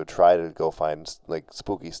friends, we would try to go find like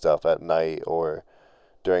spooky stuff at night or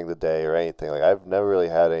during the day or anything. Like I've never really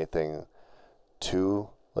had anything too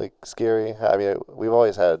like scary. I mean, we've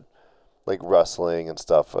always had like rustling and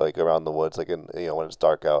stuff like around the woods, like in when it's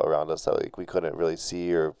dark out around us that like we couldn't really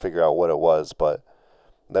see or figure out what it was, but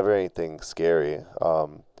never anything scary.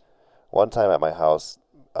 One time at my house,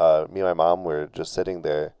 me and my mom were just sitting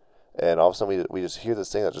there, and all of a sudden we just hear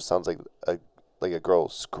this thing that just sounds like a girl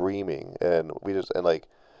screaming, and like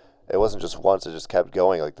it wasn't just once, it just kept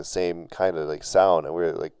going, like the same kind of like sound, and we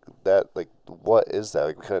were like, that, like, what is that?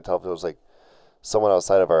 Like we couldn't tell if it was like someone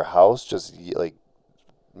outside of our house just like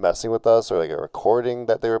messing with us, or like a recording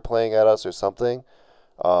that they were playing at us or something.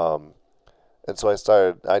 And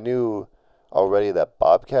so I knew already that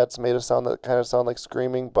bobcats made a sound that kind of sound like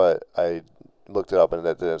screaming, but I looked it up and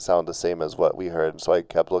it didn't sound the same as what we heard. And so I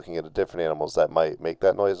kept looking into different animals that might make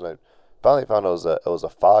that noise, and I finally found it was a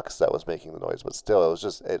fox that was making the noise, but still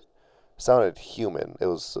it sounded human. It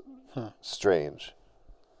was strange.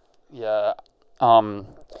 Yeah.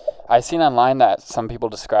 I seen online that some people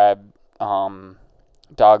describe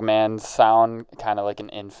Dogman's sound kind of like an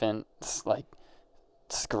infant like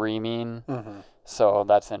screaming. Mm-hmm. So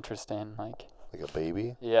that's interesting. Like a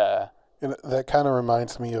baby? Yeah. And that kind of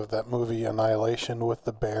reminds me of that movie Annihilation with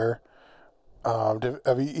the bear. Either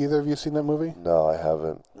of you seen that movie? No, I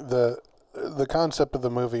haven't. The concept of the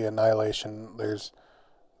movie Annihilation, there's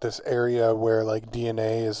this area where like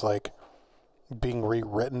DNA is like being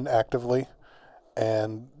rewritten actively,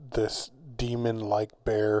 and this demon-like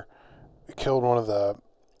bear killed one of the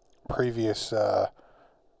previous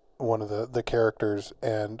one of the characters,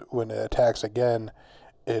 and when it attacks again,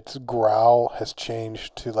 its growl has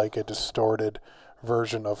changed to like a distorted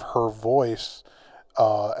version of her voice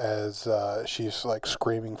as she's like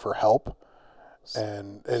screaming for help.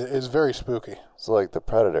 and it is very spooky. So like the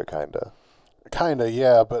Predator, kinda. Kinda,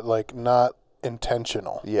 yeah, but like not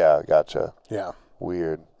intentional. Yeah, gotcha. Yeah.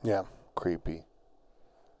 Weird. Yeah. Creepy.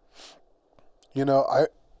 You know,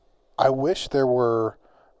 I wish there were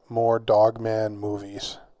more Dogman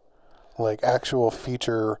movies, like actual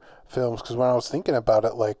feature films. Because when I was thinking about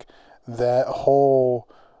it, like that whole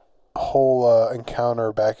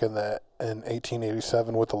encounter back in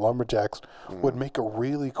 1887 with the lumberjacks would make a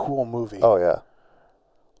really cool movie. Oh yeah.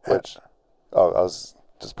 Which, I was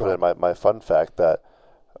just putting in my fun fact that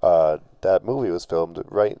that movie was filmed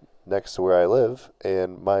right next to where I live,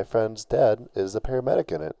 and my friend's dad is a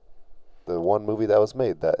paramedic in it. The one movie that was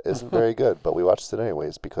made that isn't very good, but we watched it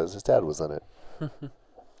anyways because his dad was in it.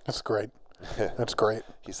 That's great. That's great.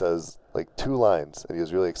 He says like 2 lines, and he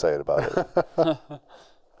was really excited about it.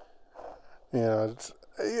 You know,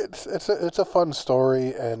 it's a fun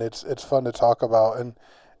story, and it's fun to talk about, and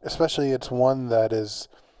especially it's one that is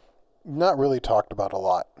not really talked about a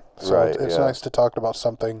lot. So Right, it's yeah. nice to talk about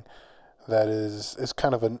something that is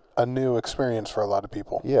kind of a new experience for a lot of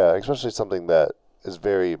people. Yeah, especially something that is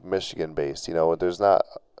very Michigan based. You know, there's not.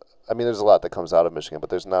 I mean, there's a lot that comes out of Michigan, but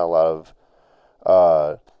there's not a lot of,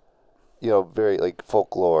 very like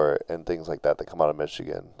folklore and things like that come out of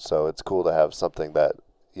Michigan. So it's cool to have something that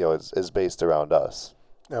is based around us.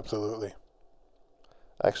 Absolutely.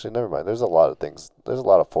 Actually, never mind. There's a lot of things. There's a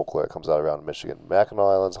lot of folklore that comes out around Michigan. Mackinac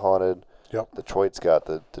Island's haunted. Yep. Detroit's got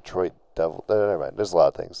the Detroit Devil. Never mind. There's a lot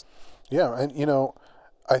of things. Yeah, and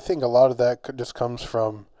I think a lot of that just comes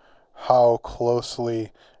from how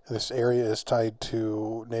closely this area is tied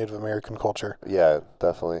to Native American culture. Yeah,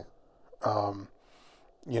 definitely.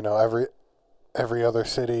 Every other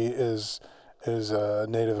city is a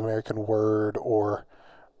Native American word,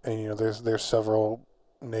 and there's several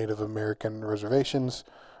Native American reservations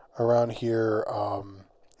around here.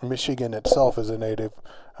 Michigan itself is a Native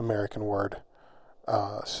American word.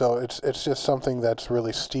 So it's just something that's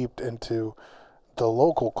really steeped into the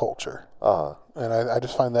local culture. And I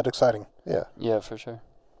just find that exciting. Yeah. Yeah, for sure.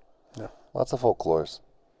 Yeah. Lots of folklores.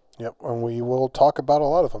 Yep, and we will talk about a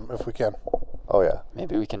lot of them if we can. Oh yeah.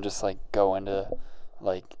 Maybe we can just go into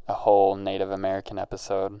a whole Native American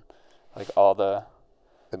episode,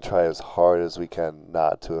 and try as hard as we can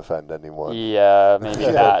not to offend anyone. Yeah, maybe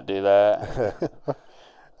not do that.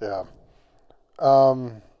 Yeah.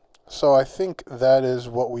 So I think that is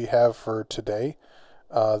what we have for today.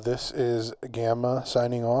 This is Gamma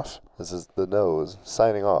signing off. This is the Nose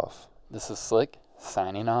signing off. This is Slick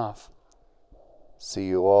signing off. See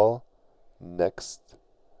you all next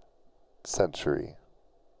century.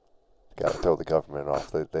 Gotta throw the government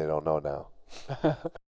off. They don't know now.